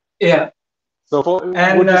 Yeah. So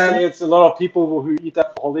And, would you say it's a lot of people who eat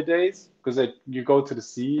that for holidays because you go to the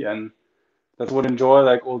sea and that's what enjoy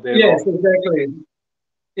like all day yes, long? exactly.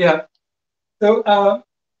 Yeah. So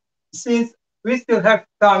since we still have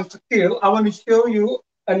time to kill, I want to show you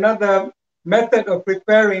another method of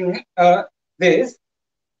preparing this.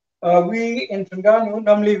 We in Terengganu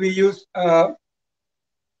normally we use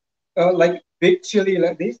like big chili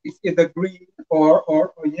like this. It's either green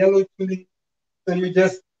or yellow chili. So you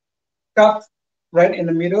just cut right in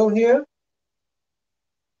the middle here.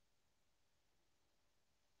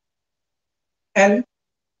 And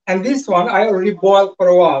this one I already boiled for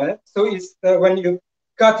a while. So it's when you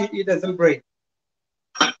cut it, it doesn't break.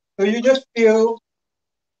 So you just fill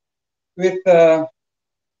with the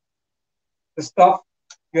stuff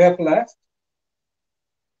you have left.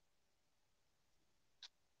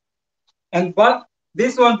 But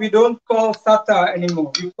this one we don't call Satar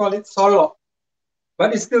anymore. We call it solo.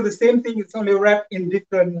 But it's still the same thing. It's only wrapped in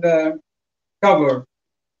different cover.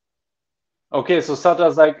 Okay, so Satar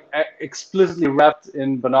is like explicitly wrapped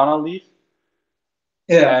in banana leaf.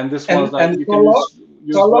 Yeah. And this one's like you can use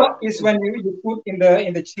solo is when you put in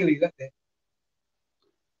the chili like that.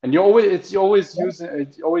 And you always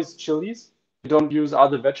use chilies. You don't use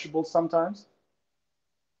other vegetables sometimes.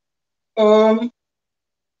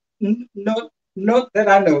 Not that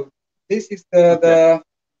I know. This is the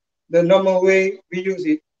normal way we use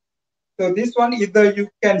it. So this one either you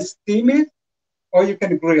can steam it or you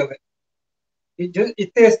can grill it.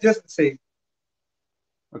 It tastes just the same.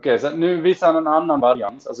 Okej, så nu visar han en annan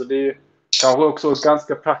variant. Alltså det är kanske också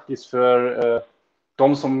ganska praktiskt för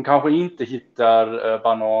de som kanske inte hittar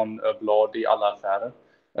bananblad i alla affärer.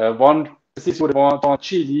 Precis så det var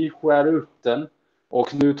chili, skär upp den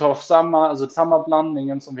och nu tar samma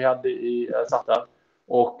blandningen som vi hade i Satar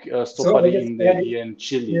och stoppade in det i en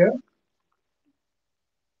chili. Yeah.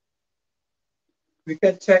 We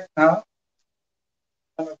can check now.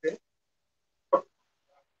 Okay.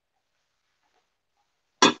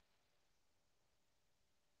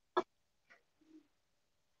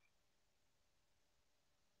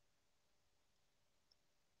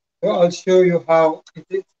 So I'll show you how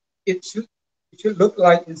it should look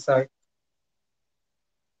like inside.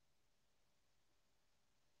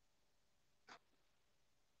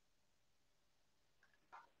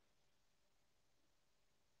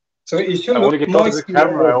 So it should look moist. I want to get to the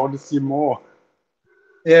camera. I want to see more.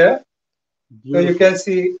 Yeah. Beautiful. So you can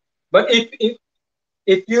see. But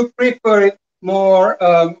if you prefer it more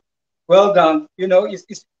well done, you know,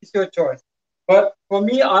 it's your choice. But for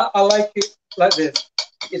me, I like it like this.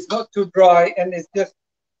 It's not too dry, and it's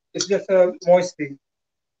just a moist thing.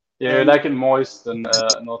 Yeah, you like it moist and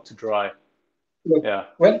not too dry. Look, yeah.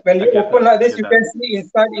 When you open like this, you can see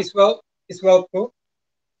inside is well cooked.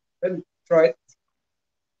 Then try it.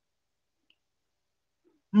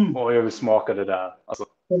 Jag vill smaka det där. Alltså.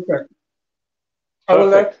 Perfect. I will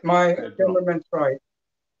let my cameraman try it.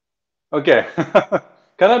 Okay.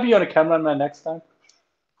 Can I be on a cameraman next time?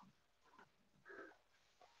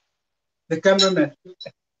 The cameraman.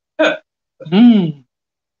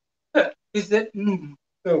 Is it?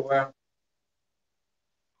 So wow.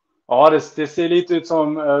 Ja, det ser lite ut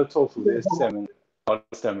som tofu. Det stämmer. Ja,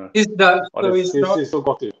 det stämmer. It's that, ja, so det ser så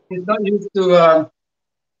gott ut. He's not used to.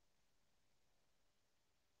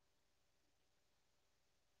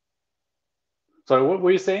 Sorry, what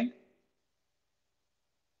were you saying?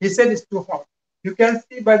 He said it's too hot. You can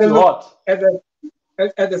see by the look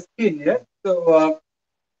at the skin, yeah. So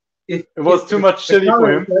it was too much chili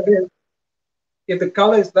for him. If the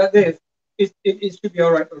color is like this, it should be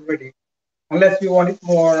all right already, unless you want it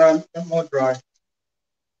more dry.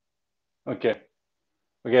 Okej,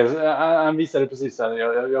 han visade precis här.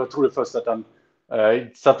 Jag trodde först att han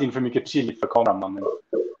satt in för mycket chili för kameran.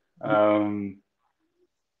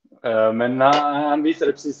 Men han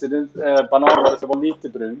visade precis att bananen var lite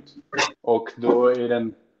brunt och då är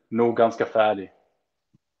den nog ganska färdig.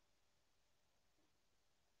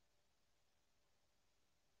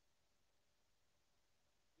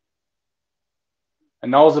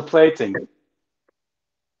 And now the plating.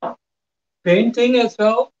 Painting as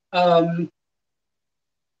well.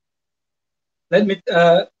 Let me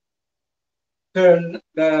turn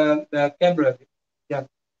the camera. Yeah.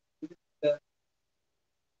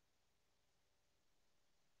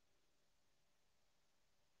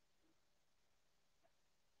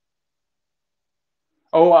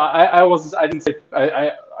 Oh, I didn't say,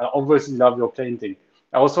 I obviously love your painting.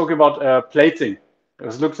 I was talking about plating.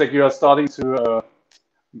 It looks like you are starting to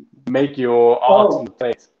make your art on the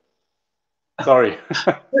plate. Sorry.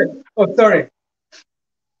 Oh, sorry.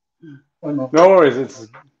 Oh, no. No worries. It's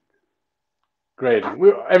Great.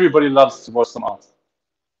 Everybody loves to watch some art,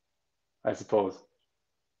 I suppose.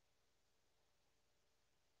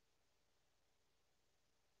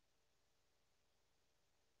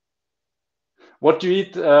 What do you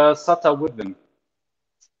eat Satar with them?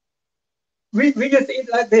 We just eat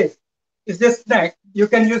like this. It's just snack. You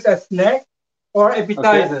can use as snack or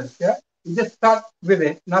appetizers. Okay. Yeah, you just start with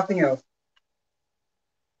it, nothing else.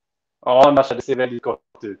 Ja, Nasha, det ser väldigt gott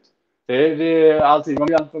ut. Det är alltid,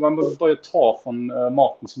 man börjar ta från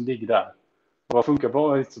maten som ligger där. Och vad funkar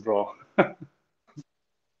bra och inte så bra.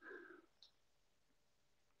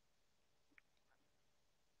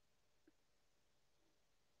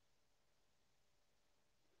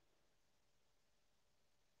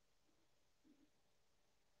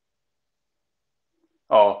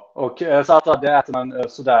 Ja, och Satar, det äter man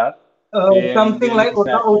sådär. Something like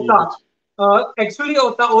ota-ota. Actually,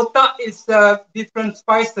 ota-ota is different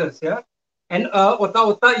spices, yeah. And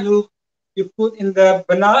ota-ota you put in the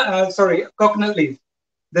coconut leaf.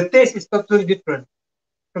 The taste is totally different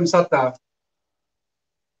from Satar.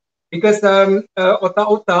 Because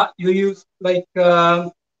ota-ota you use like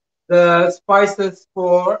the spices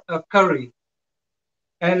for curry,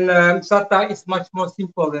 and Satar is much more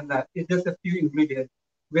simple than that. It's just a few ingredients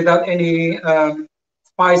without any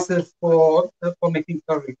spices for making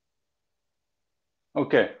curry.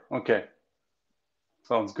 Okay.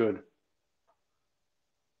 Sounds good.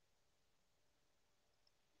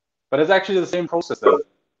 But it's actually the same process then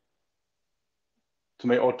to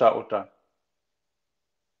make ota-ota.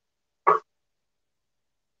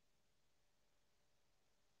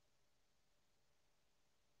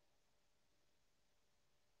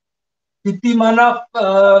 Piti Manaf,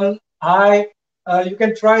 you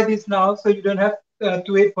can try this now, so you don't have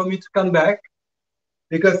to wait for me to come back,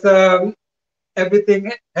 because everything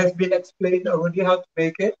has been explained already how to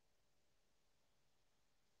make it.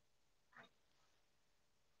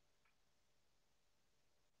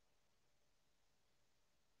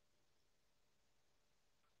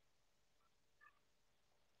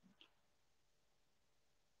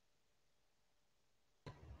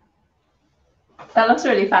 That looks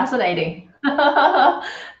really fascinating. So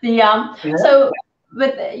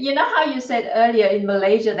with, you know how you said earlier in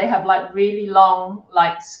Malaysia they have like really long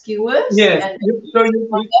like skewers. Yes, and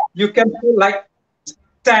you can put like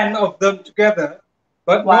 10 of them together,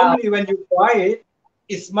 but Wow. normally when you buy it,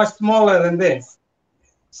 it's much smaller than this.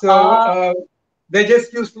 So they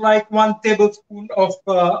just use like 1 tablespoon of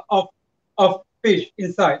fish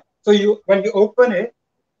inside. So when you open it,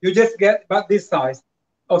 you just get about this size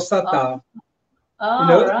of Satar.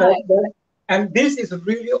 Right. And this is a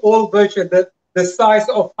really old version, the size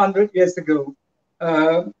of 100 years ago.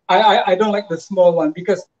 I don't like the small one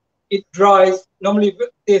because it dries. Normally it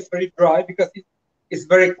tastes very dry because it's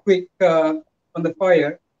very quick on the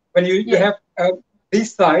fire. When you have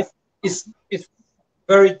this size, it's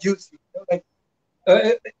very juicy. Like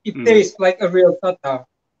it tastes like a real Satar.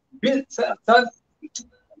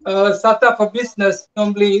 Satar for business,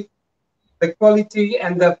 normally the quality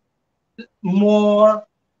and the more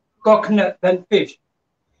coconut than fish,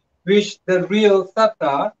 which the real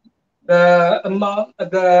Satar, the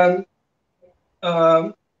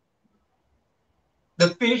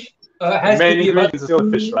fish has Main to be ingredient is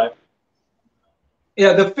still fish, right?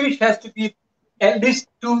 Yeah, the fish has to be at least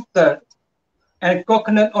 2/3, and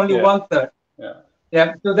coconut only 1/3.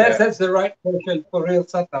 Yeah. So that's the right portion for real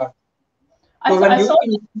Satar.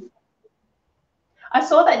 I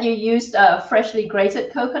saw that you used freshly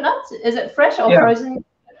grated coconut. Is it fresh or frozen?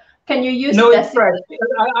 Can you use? No, it's fresh.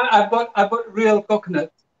 I bought real coconut.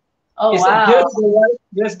 Oh, it's wow!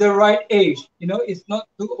 Just the right age. It's not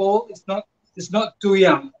too old. It's not too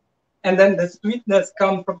young, and then the sweetness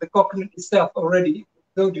comes from the coconut itself already.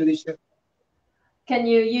 So delicious. Can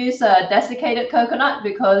you use a desiccated coconut?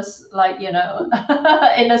 Because, like, in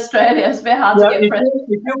Australia, it's very hard to get fresh.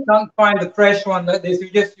 If you can't find the fresh one like this, you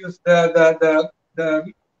just use the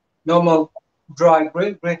normal dry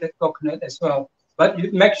grated coconut as well. But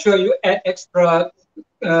you make sure you add extra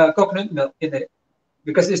coconut milk in it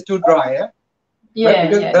because it's too dry.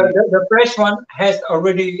 The fresh one has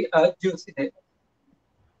already juice in it.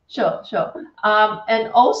 Sure.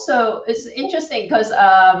 And also, it's interesting because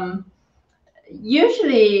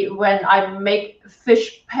usually when I make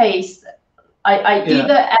fish paste, I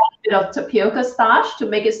either add a bit of tapioca starch to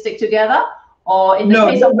make it stick together, or in the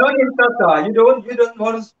case of not in Satar, you don't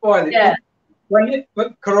want to spoil it. Yeah. When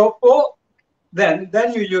keropok, then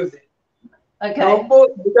you use it. Okay.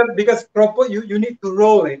 Keropok, because keropok you need to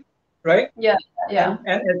roll it, right? Yeah.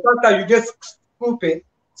 And Satar you just scoop it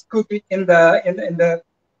in the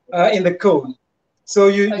cone. So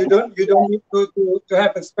you don't need to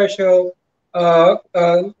have a special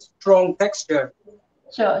strong texture.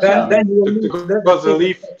 Sure, Then sure. then you will need Because the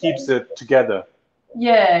leaf keeps it together.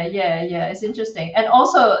 Yeah, yeah, yeah. It's interesting. And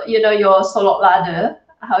also, you know, your solok lada,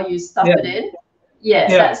 how you stuff Yeah. it in.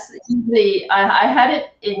 Yeah, Yeah. that's usually I had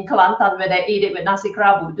it in Kelantan where they eat it with nasi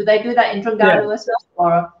kerabu. Do they do that in Terengganu as well?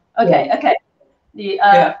 Or okay, okay. The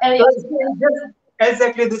Yeah. So Elias, it's just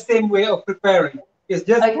exactly the same way of preparing. It's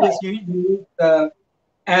just okay. you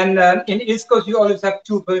and in East Coast you always have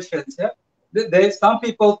two versions. Yeah. Some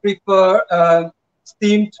people prefer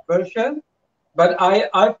steamed version, but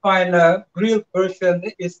I find a grilled version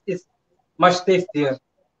is much tastier.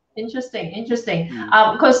 Interesting, interesting.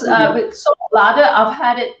 Mm. Because with solok lada, I've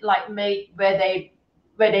had it like made where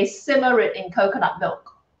they simmer it in coconut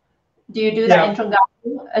milk. Do you do that in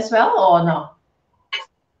Terengganu as well or no?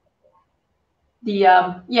 The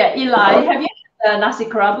yeah, Eli, have you had nasi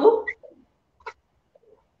kerabu?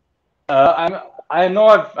 I know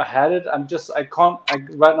I've had it.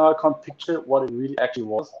 Right now I can't picture what it really actually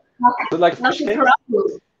was. Is it like a fish Nasi cake?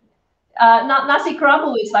 kerabu. Nasi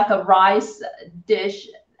kerabu is like a rice dish,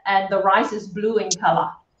 and the rice is blue in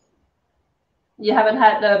color. You haven't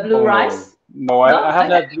had the blue rice? No, I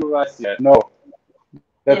haven't had blue rice yet. No,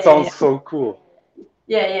 that Yeah, sounds yeah. so cool.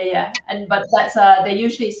 Yeah, yeah, yeah. And but that's they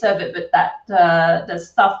usually serve it with that the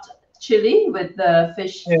stuffed chili with the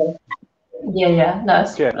fish. Yeah. Yeah, yeah. No,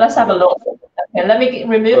 Okay, let's have a look. Okay, let me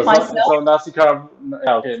remove myself. So nasi kebab,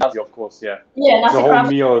 yeah, okay, nasi of course, yeah. Yeah, It's nasi a whole kerabu.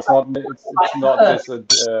 meal. It's not just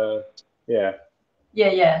a yeah.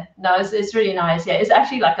 Yeah, yeah. No, it's really nice. Yeah, it's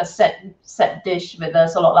actually like a set dish with a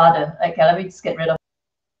solok lada. Okay, let me just get rid of.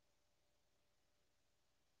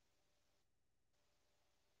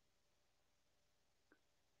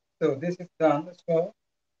 So this is done as well.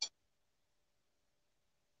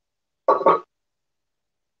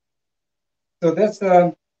 So that's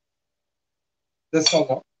the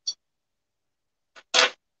solok.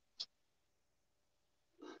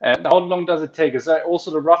 And how long does it take? Is that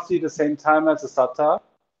also roughly the same time as the Satar?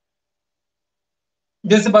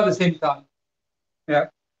 Just about the same time. Yeah.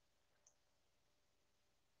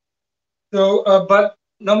 So, but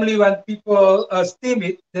normally when people steam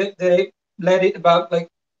it, they let it about like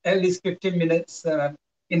at least 15 minutes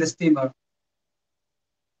in the steamer.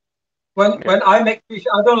 When I make fish,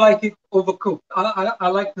 I don't like it overcooked. I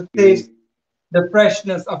like to taste the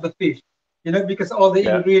freshness of the fish, you know, because all the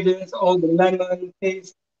ingredients, all the lemon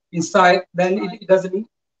taste inside, then it doesn't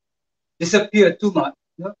disappear too much.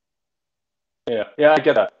 You know? Yeah, I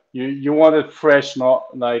get that. You want it fresh,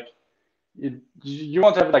 not like you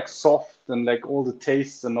want to have it like soft and like all the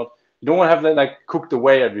tastes and not you don't want to have it like cooked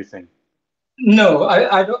away everything. No,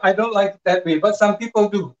 I don't like it that way. But some people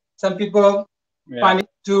do. Some people find it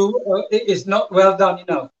too. It's not well done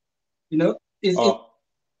enough. You know,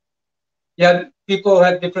 yeah. People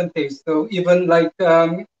have different tastes. So even like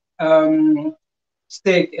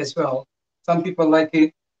steak as well. Some people like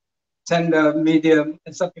it tender, medium,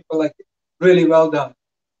 and some people like it really well done.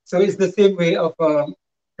 So it's the same way of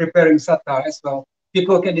preparing satar as well.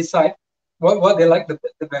 People can decide what they like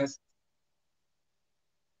the best.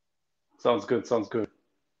 Sounds good. Sounds good.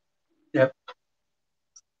 Yep.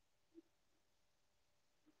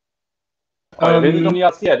 Jag vet inte om ni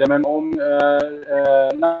har sett det, men om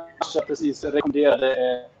Nasha precis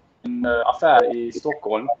rekommenderade en affär i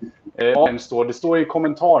Stockholm. Det står i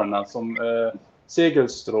kommentarerna som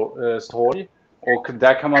Segeltorg och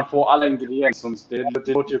där kan man få alla ingredienser.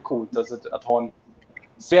 Det låter ju coolt alltså, att ha en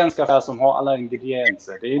svensk affär som har alla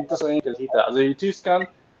ingredienser. Det är inte så enkelt att hitta. Alltså i Tyskland,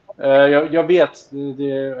 jag vet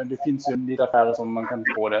det finns ju lite affärer som man kan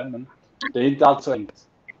få det, men det är inte alls så enkelt.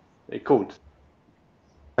 Det är coolt.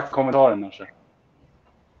 Kommentaren kanske.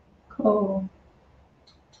 Cool.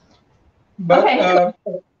 But, okay.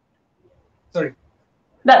 Sorry.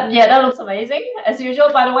 That looks amazing. As usual,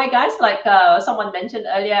 by the way, guys, like someone mentioned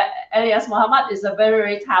earlier, Elias Mohd is a very,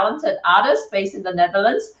 very talented artist based in the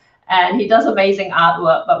Netherlands, and he does amazing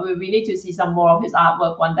artwork. But we need to see some more of his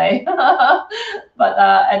artwork one day. But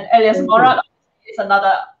and Elias Morad is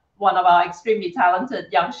another one of our extremely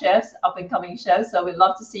talented young chefs, up and coming chefs. So we'd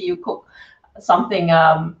love to see you cook something.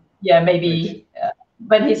 Maybe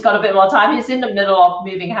when he's got a bit more time. He's in the middle of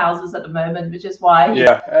moving houses at the moment, which is why.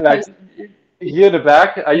 And like here in the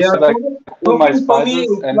back, I used to like all my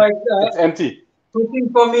spices, and like, it's empty. Cooking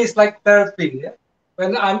for me is like therapy. Yeah?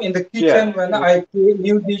 When I'm in the kitchen, when I create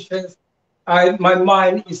new dishes, my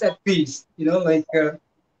mind is at peace. You know, like,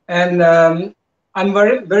 and I'm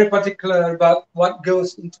very, very particular about what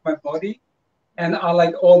goes into my body, and I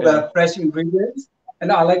like all the fresh ingredients,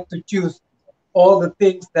 and I like to choose all the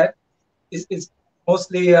things that is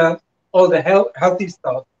mostly all the healthy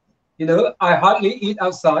stuff, You know, I hardly eat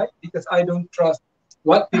outside because I don't trust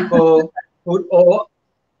what people put all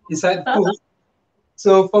inside the food.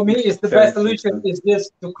 So for me, it's the best solution is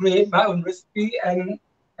just to create my own recipe and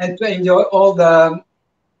to enjoy all the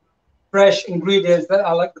fresh ingredients that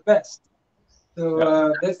I like the best. So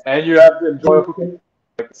and you have to enjoy cooking.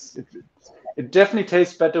 It definitely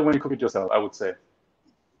tastes better when you cook it yourself, I would say.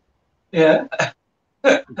 Yeah.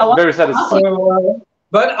 Very satisfying. So,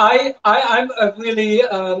 but I'm a really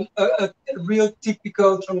a real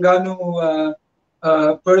typical Terengganu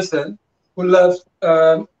person who loves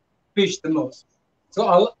fish the most. So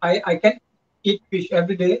I can eat fish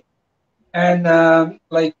every day, and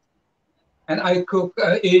and I cook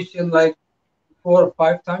Asian like 4 or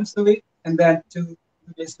 5 times a week, and then 2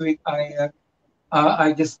 days a week I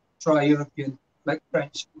just try European like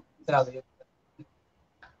French, Italian.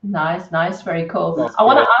 Nice, very cool. That's I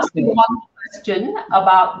want to great. ask you one question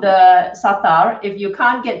about the Satar. If you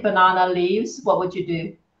can't get banana leaves, what would you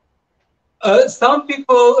do? Some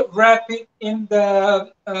people wrap it in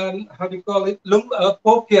the how do you call it?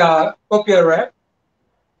 Popia wrap.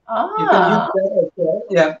 You can use that as well.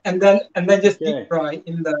 Yeah, and then just deep fry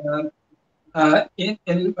in the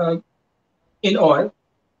in oil.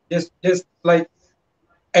 Just like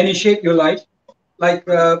any shape you like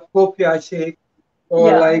popia shape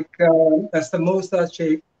or like a samosa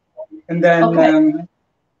shape, and then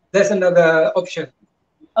there's another option.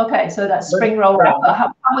 Okay, so that's spring roll wrapper.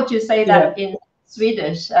 How would you say that in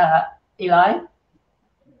Swedish, Eli?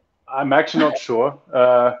 I'm actually not sure.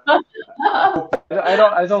 I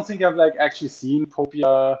don't think I've like actually seen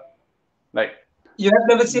popia. Like you have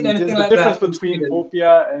never seen anything like that. The difference between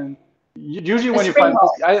popia and usually when you find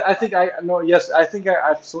popia, I think I know. Yes, I think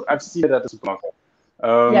I've seen it at the supermarket.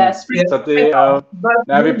 Yes. Så det,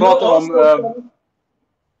 när vi pratar om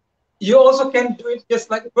you also can do it just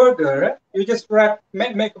like a burger. Right? You just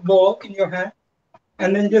make a ball in your hand,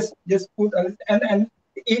 and then just put and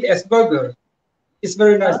eat as burger. It's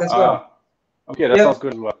very nice as well. Okay, that sounds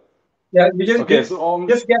good as well. Yeah, you just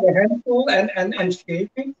get a handful and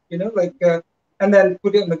shape it, you know, like and then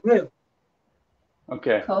put it on the grill.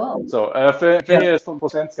 Okej, så för er som på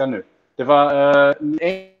svenska nu. Det var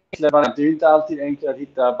enklare, det är inte alltid enklare att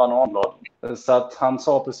hitta bananblad. Så att han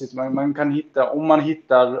sa precis, man kan hitta, om man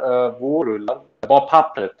hittar vårrullar, bara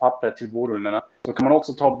pappret till vårrullarna, så kan man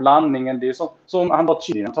också ta blandningen. Det är som han tar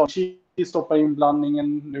chili. Han tar chili, stoppar in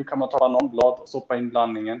blandningen. Nu kan man ta bananblad och stoppa in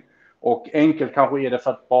blandningen. Och enkelt kanske är det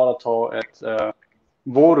för att bara ta ett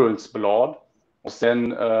vårrullsblad och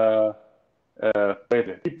sen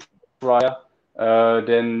frya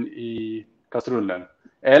den i kastrullen.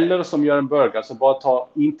 Eller som gör en burger, så bara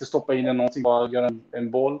inte stoppa in någonting, bara göra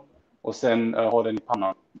en boll och sen ha den i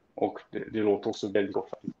pannan. Och det låter också väldigt gott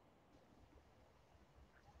faktiskt.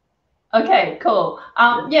 Okay, cool.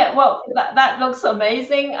 Yeah, well, that looks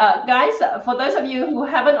amazing. Guys, for those of you who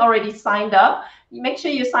haven't already signed up, make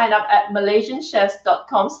sure you sign up at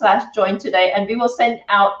malaysianchefs.com/join today, and we will send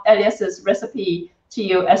out Elias's recipe to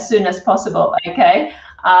you as soon as possible, okay?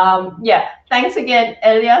 Yeah, thanks again,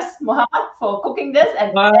 Elias Mohd, for cooking this.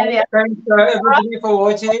 And Elias, thanks everybody for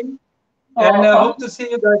watching, and I hope to see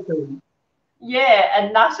you guys soon. Yeah,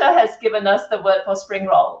 and Nasha has given us the word for spring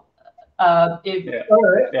roll.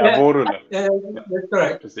 Vårrulle. Yeah, that's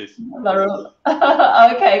correct. Precis.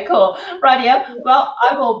 Okay, cool. Right, yeah. Well,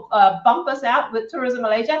 I will bump us out with Tourism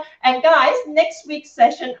Malaysia. And guys, next week's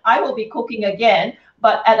session, I will be cooking again,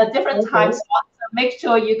 but at a different time slot. So make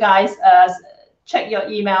sure you guys check your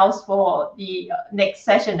emails for the next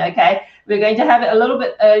session, okay? We're going to have it a little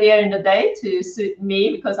bit earlier in the day to suit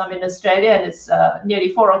me because I'm in Australia and it's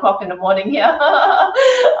nearly 4 o'clock in the morning here.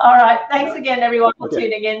 All right. Thanks again, everyone, for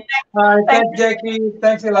tuning in. Thanks, Jackie.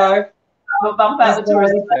 Thanks, Eli. We'll bump out the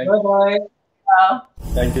tourism. Bye-bye.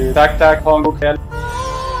 Thank you. Tack. Ha en god kväll.